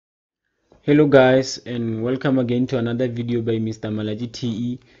Hello guys, and welcome again to another video by Mr. Malaji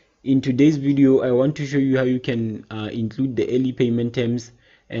TE. In today's video I want to show you how you can include the early payment terms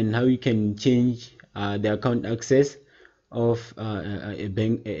and how you can change the account access of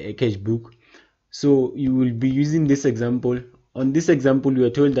a Cashbook. So you will be using this example. On this example we are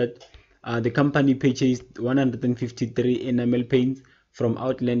told that the company purchased 153 enamel paints from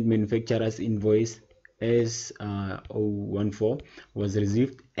Outland manufacturers. Invoice S014 was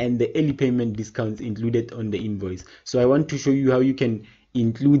received and the early payment discounts included on the invoice. So I want to show you how you can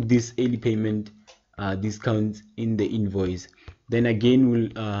include this early payment discounts in the invoice. Then again we'll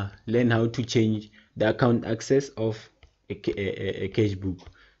learn how to change the account access of a Cashbook.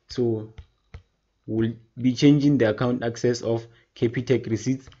 So we'll be changing the account access of Capitec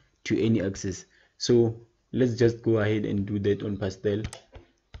receipts to any access. So let's just go ahead and do that on Pastel.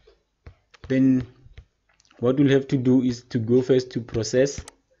 Then what we'll have to do is to go first to process.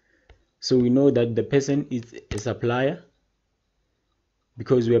 So we know that the person is a supplier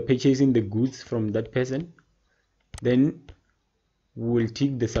because we are purchasing the goods from that person. Then we'll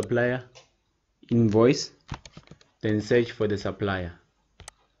tick the supplier invoice, then search for the supplier.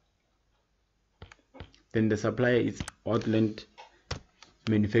 Then the supplier is Outland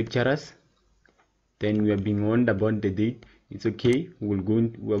manufacturers. Then we are being warned about the date. It's okay, we're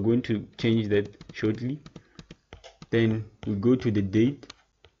going to change that shortly. Then we go to the date.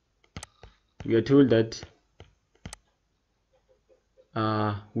 We are told that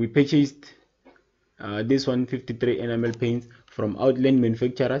we purchased this 153 enamel paints from Outland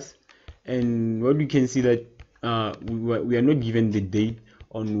manufacturers, and what we can see that we are not given the date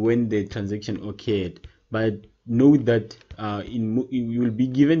on when the transaction occurred, but note that you will be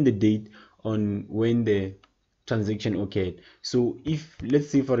given the date on when the transaction occurred. So if, let's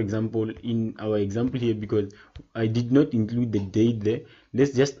say for example, in our example here, because I did not include the date there,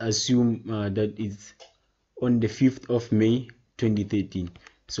 let's just assume that it's on the 5th of May 2013.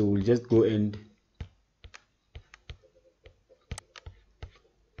 So we'll just go and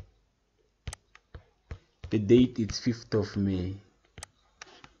the date is 5th of May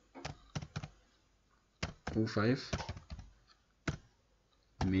 05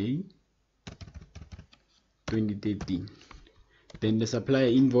 May 2013. Then the supplier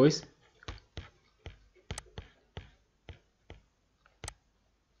invoice,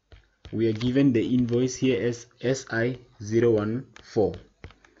 we are given the invoice here as SI014.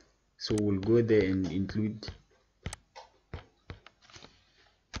 So we'll go there and include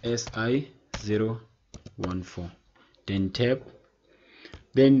SI014, then tab.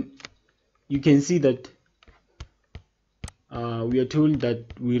 Then you can see that we are told that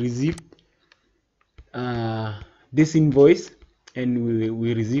we received this invoice and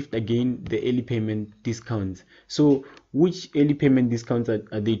we received again the early payment discounts. So which early payment discounts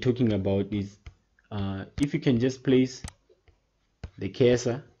are they talking about? Is if you can just place the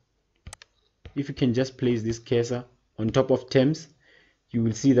cursor, if you can just place this cursor on top of terms, you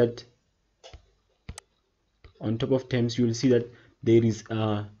will see that on top of terms you will see that there is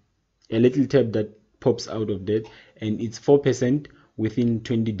a little tab that pops out of that, and it's 4% within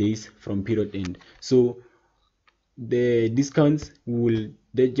 20 days from period end. So the discounts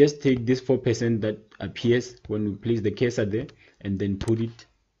they just take this 4% that appears when we place the cursor there and then put it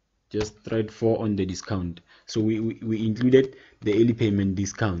just right 4 on the discount. So we included the early payment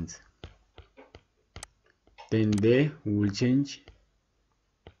discounts. Then there we will change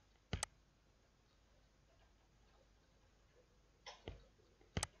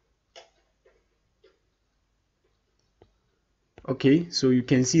okay. So you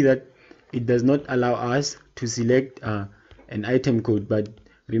can see that it does not allow us to select an item code, but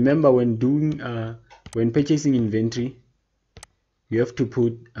remember when doing when purchasing inventory, you have to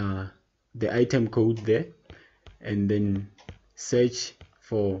put the item code there and then search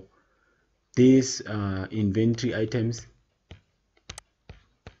for these inventory items.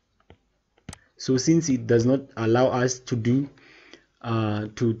 So since it does not allow us to do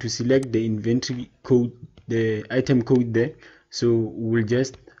to select the inventory code, the item code there, so we'll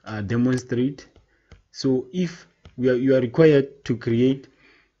just demonstrate. So if you are required to create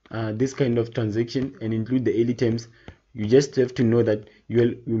this kind of transaction and include the early terms, you just have to know that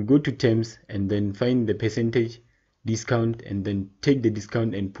you'll go to terms and then find the percentage discount and then take the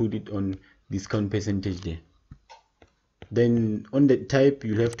discount and put it on discount percentage there. Then on the type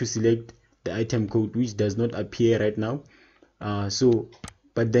you'll have to select the item code, which does not appear right now.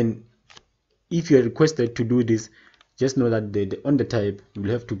 But then if you're requested to do this, just know that on the type you will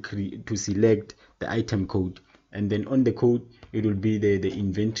have to select the item code, and then on the code it will be the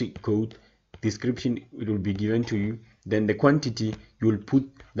inventory code description, it will be given to you. Then the quantity, you will put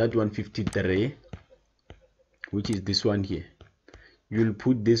that 153, which is this one here. You'll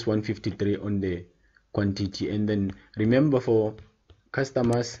put this 153 on the quantity, and then remember, for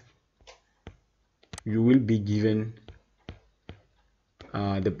customers you will be given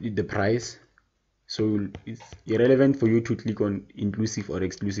the price, so it's irrelevant for you to click on inclusive or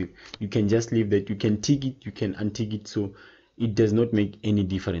exclusive. You can just leave that. You can tick it, you can untick it, so it does not make any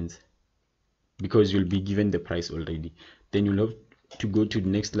difference because you'll be given the price already. Then you'll have to go to the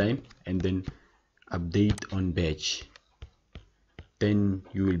next line and then update on batch. Then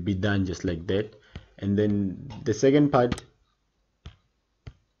you will be done just like that. And then the second part,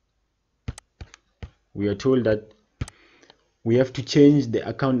 we are told that we have to change the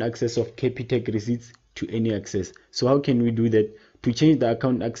account access of Capitec receipts to any access. So how can we do that? To change the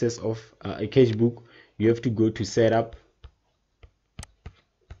account access of a Cashbook, you have to go to setup.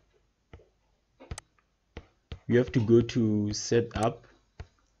 You have to go to setup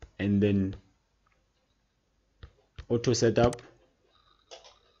and then auto setup.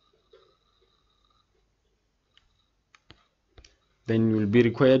 Then you will be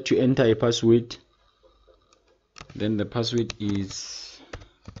required to enter a password. Then the password is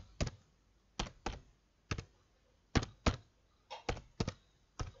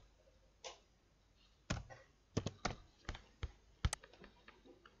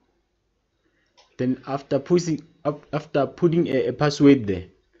then after putting a password there,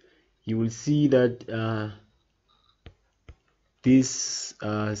 you will see that this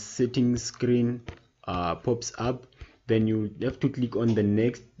settings screen pops up. Then you have to click on the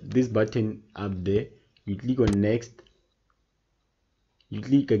next, this button up there. You click on next, you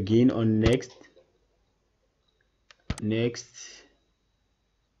click again on next,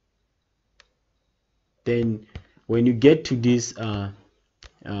 then when you get to this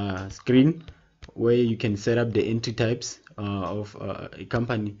screen where you can set up the entry types of a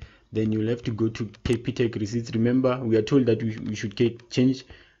company, then you'll have to go to Capitec receipts. Remember, we are told that we should change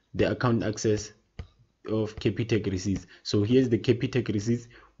the account access of Capitec receipts. So here's the Capitec receipts.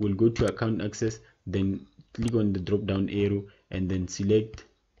 We'll go to account access, then click on the drop down arrow and then select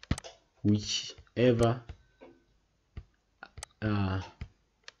whichever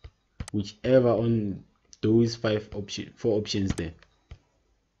on those four options there.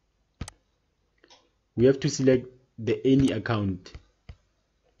 We have to select the any account.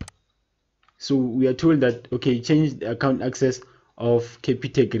 So we are told that, okay, change the account access of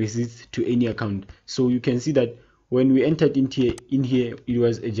Capitec receipts to any account. So you can see that when we entered in here it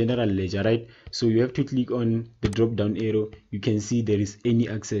was a general ledger, right? So you have to click on the drop down arrow. You can see there is any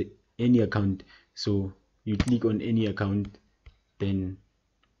account. So you click on any account, then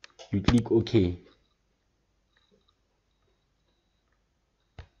you click OK.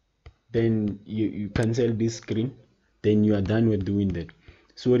 Then you cancel this screen, then you are done with doing that.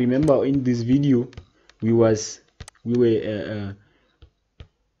 So remember, in this video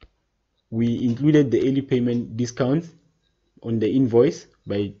we included the early payment discounts on the invoice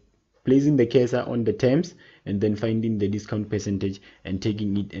by placing the cursor on the terms and then finding the discount percentage and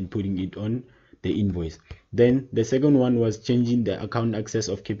taking it and putting it on the invoice. Then the second one was changing the account access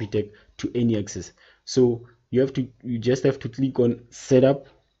of Capitec to any access. So you just have to click on setup,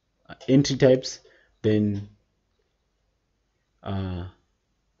 entry types, then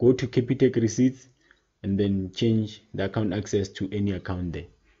go to Capitec receipts and then change the account access to any account there.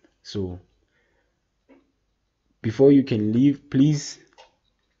 So before you can leave, please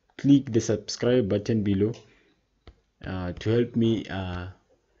click the subscribe button below to help me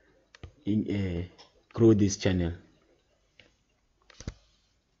grow this channel.